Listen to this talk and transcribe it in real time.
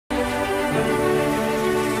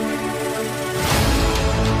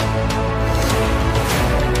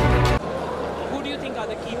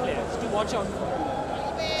watch out for?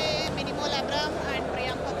 Nirmal and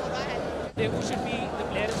They should be the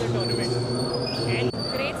players of the tournament. And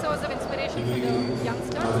great source of inspiration for the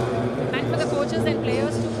youngsters and for the coaches and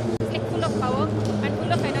players too. It's like full of power and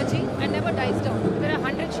full of energy and never dies down. There are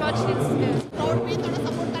 100 shots, it's crowd भी थोड़ा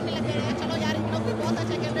support करने लग गए हैं. चलो यार इन लोग भी बहुत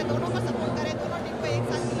अच्छा खेल रहे हैं. दोनों को सपोर्ट करें, दोनों टीम को एक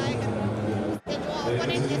साथ मिलाए करके. जो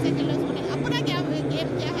ओपोनेंट जैसे खेल रहे हैं उसको अपना क्या गेम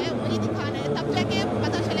क्या है वही दिखाना है. तब जाके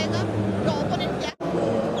पता चलेगा जो ओपोनेंट क्या.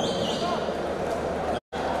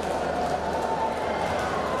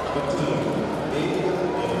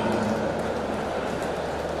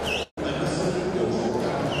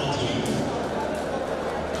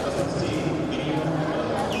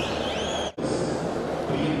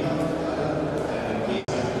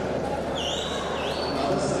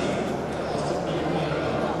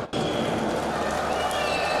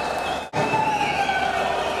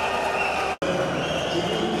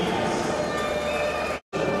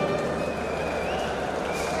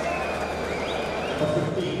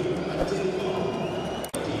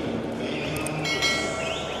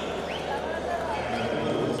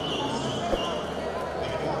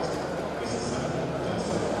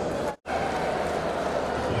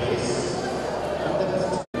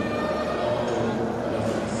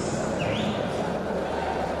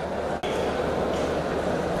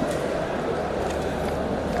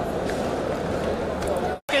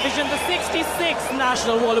 the 66th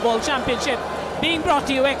National Volleyball Championship being brought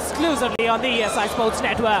to you exclusively on the ESI Sports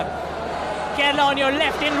Network. Kerala on your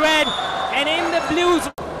left in red and in the blues.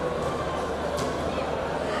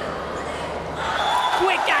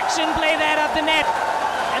 Quick action play there at the net,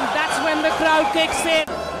 and that's when the crowd kicks in.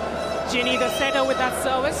 Ginny the setter with that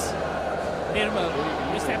service. Nirmal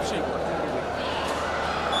reception.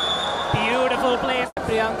 Beautiful play.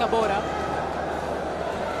 Priyanka Bora.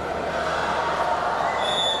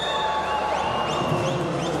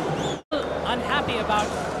 Unhappy about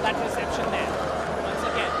that reception there. Once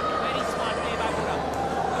again, very smart play by Bora.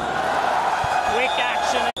 Quick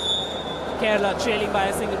action. Kerala trailing by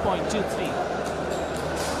a single point, 2-3.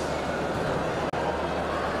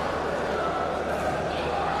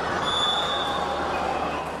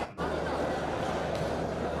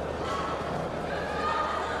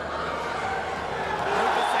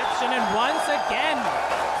 And once again,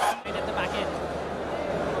 right at the back end.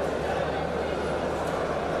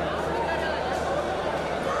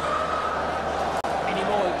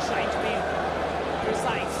 Anymore, trying to be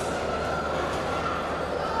precise.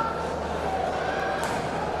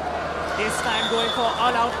 This time going for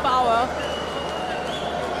all-out power.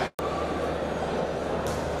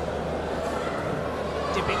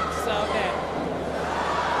 Tipping serve there.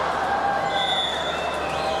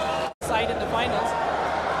 Side in the finals.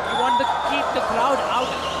 You want to keep the crowd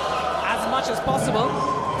out as much as possible.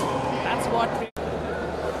 That's what the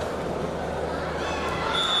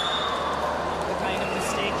kind of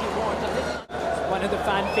mistake you want. It's one of the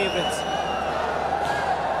fan favorites.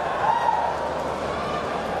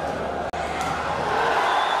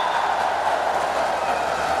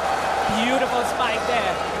 Beautiful spike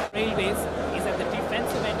there. Railways is at the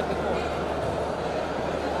defensive end of the court.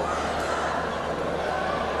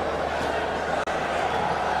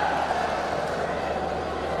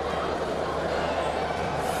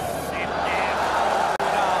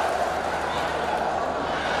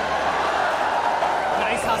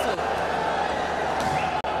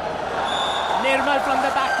 Nirmal from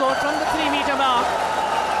the backcourt, from the 3-meter mark.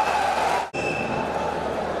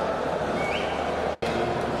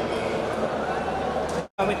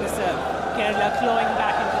 With the serve, Kerala clawing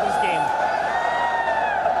back into this game.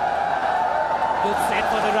 Good set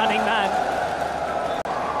for the running man.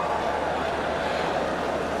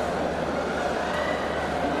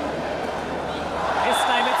 This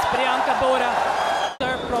time it's Priyanka Bora.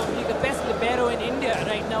 Probably the best libero in India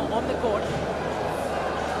right now on the court.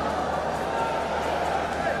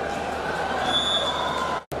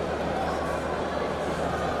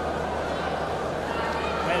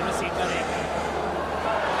 Well received by rega.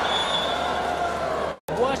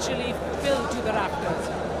 Virtually filled to the rafters.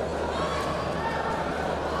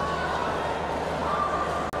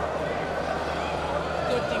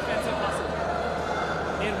 Good defensive hustle.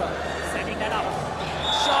 Nirmal setting that up.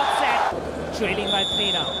 Shot set. Trailing by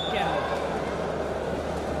 3 now. Kerala.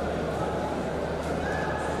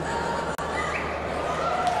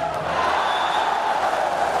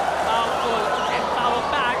 Powerful and power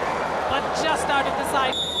back, but just out of the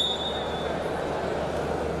side.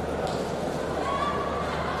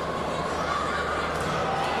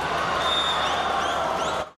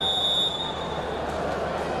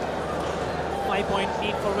 Five-point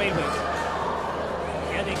lead for Railways.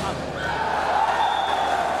 Here they come.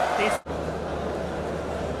 This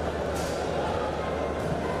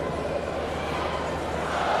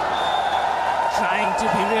to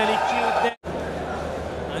be really cute there.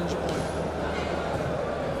 Anjuman.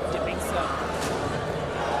 Dipping serve.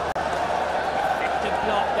 Effective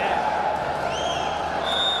block there.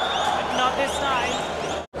 But not this time.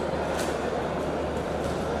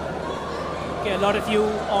 Okay, a lot of you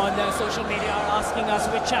on social media are asking us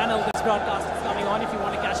which channel this broadcast is coming on if you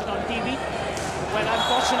want to catch it on TV. Well,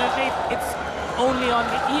 unfortunately, it's only on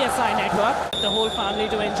the ESI network. The whole family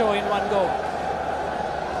to enjoy in one go.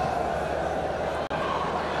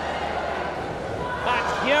 But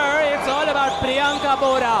here, it's all about Priyanka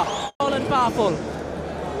Bora. All and powerful.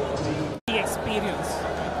 The experience.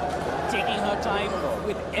 Taking her time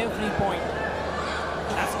with every point.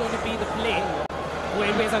 That's going to be the play.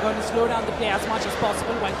 Railways are going to slow down the play as much as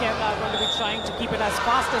possible, while Kerala are going to be trying to keep it as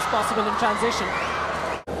fast as possible in transition.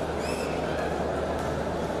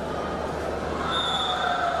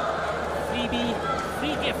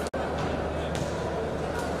 Free gift.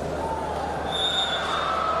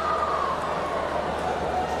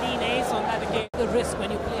 Clean ace on that again. The risk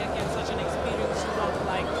when you play against such an experienced lot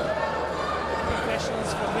like the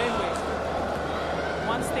professionals from Railways.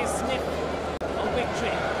 Once they sniff a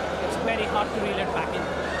victory, it's very hard to reel it back in.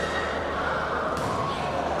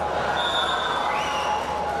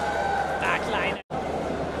 Backline.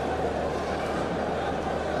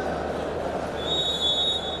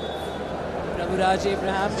 Raj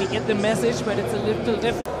Abraham, we get the message, but it's a little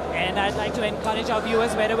different. And I'd like to encourage our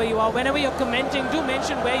viewers, wherever you are, whenever you're commenting, do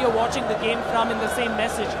mention where you're watching the game from in the same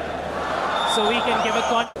message, so we can give a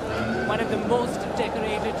one of the most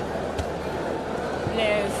decorated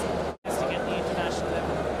players at the international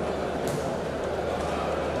level.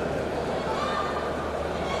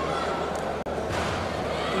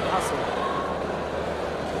 Good hustle.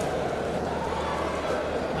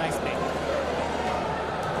 Nice play.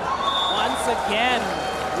 Once again,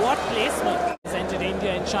 what placement presented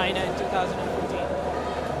India and China in 2014.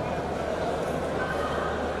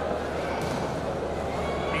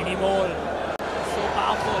 Nirmal, so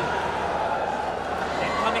powerful.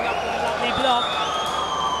 Then coming up with a lovely block.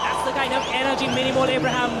 That's the kind of energy Nirmal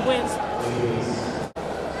Abraham wins.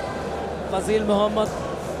 Fazil Muhammad,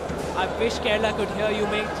 I wish Kerala could hear you,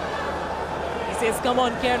 mate. He says, come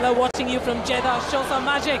on Kerala, watching you from Jeddah, show some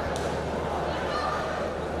magic.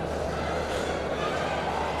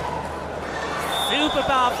 Super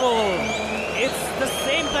powerful. It's the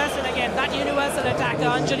same person again. That universal attacker,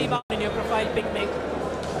 Anjali Babu, in your profile pic, mate.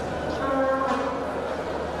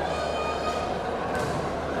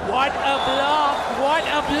 What a block! What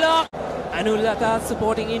a block! Anulata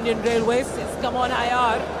supporting Indian Railways. It's come on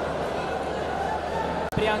IR.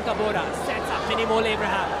 Priyanka Bora sets up Nirmal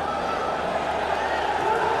Abraham.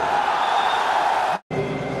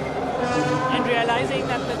 And realizing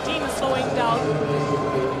that the team is slowing down,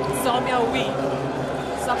 Soumya Wee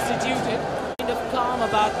substituted, kind of calm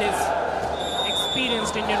about this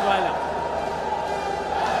experienced Indian bowler.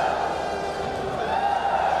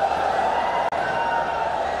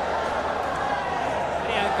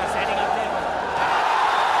 Priyanka setting up there.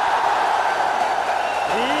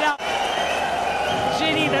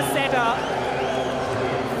 Ginny the setter,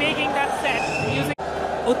 faking that set, using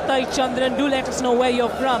Uttai Chandran. Do let us know where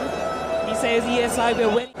you're from. He says, ESI,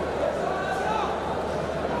 we're winning.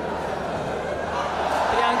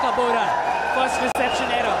 Bora, first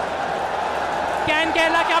reception error. Can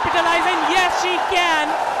Kerala capitalize? And yes, she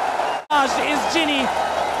can. Charged is Ginny,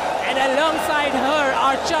 and alongside her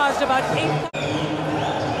are charged about 8.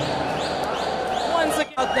 Once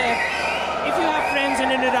again out there, if you have friends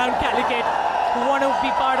in and around Calicut who want to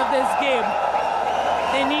be part of this game,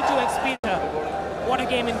 they need to experience her. What a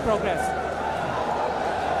game in progress.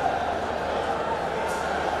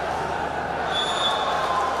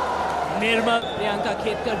 Nirmal, Priyanka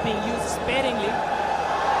Khetkar being used sparingly.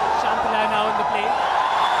 Shantala now in the play.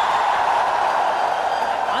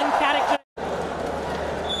 Uncharacteristic.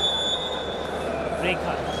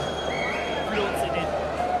 Rega floats it in.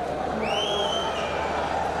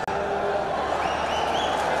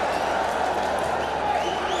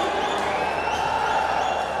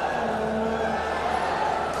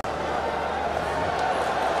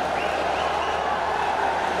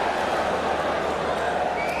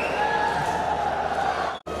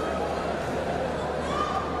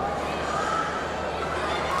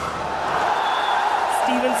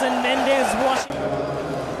 Mendes washing.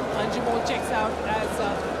 Anjuman checks out as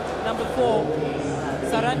number 4.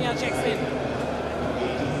 Saranya checks in.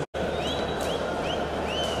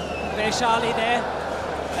 Vaishali there,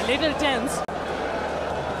 a little tense.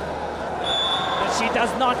 But she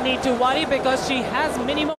does not need to worry because she has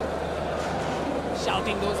minimum.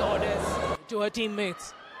 Shouting those orders to her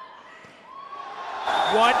teammates.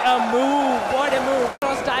 What a move! What a move!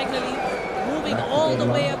 Cross diagonally, moving all the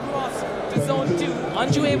way across to zone 2.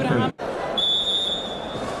 Anju Abraham.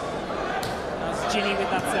 That's Ginny with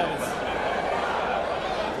that service.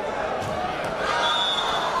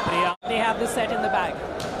 Priya, they have this set in the bag.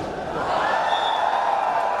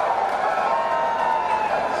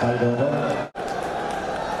 Side over.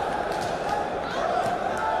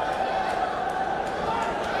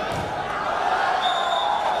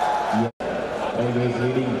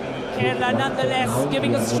 Kerala nonetheless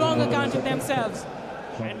giving a strong account of themselves.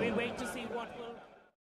 And we wait.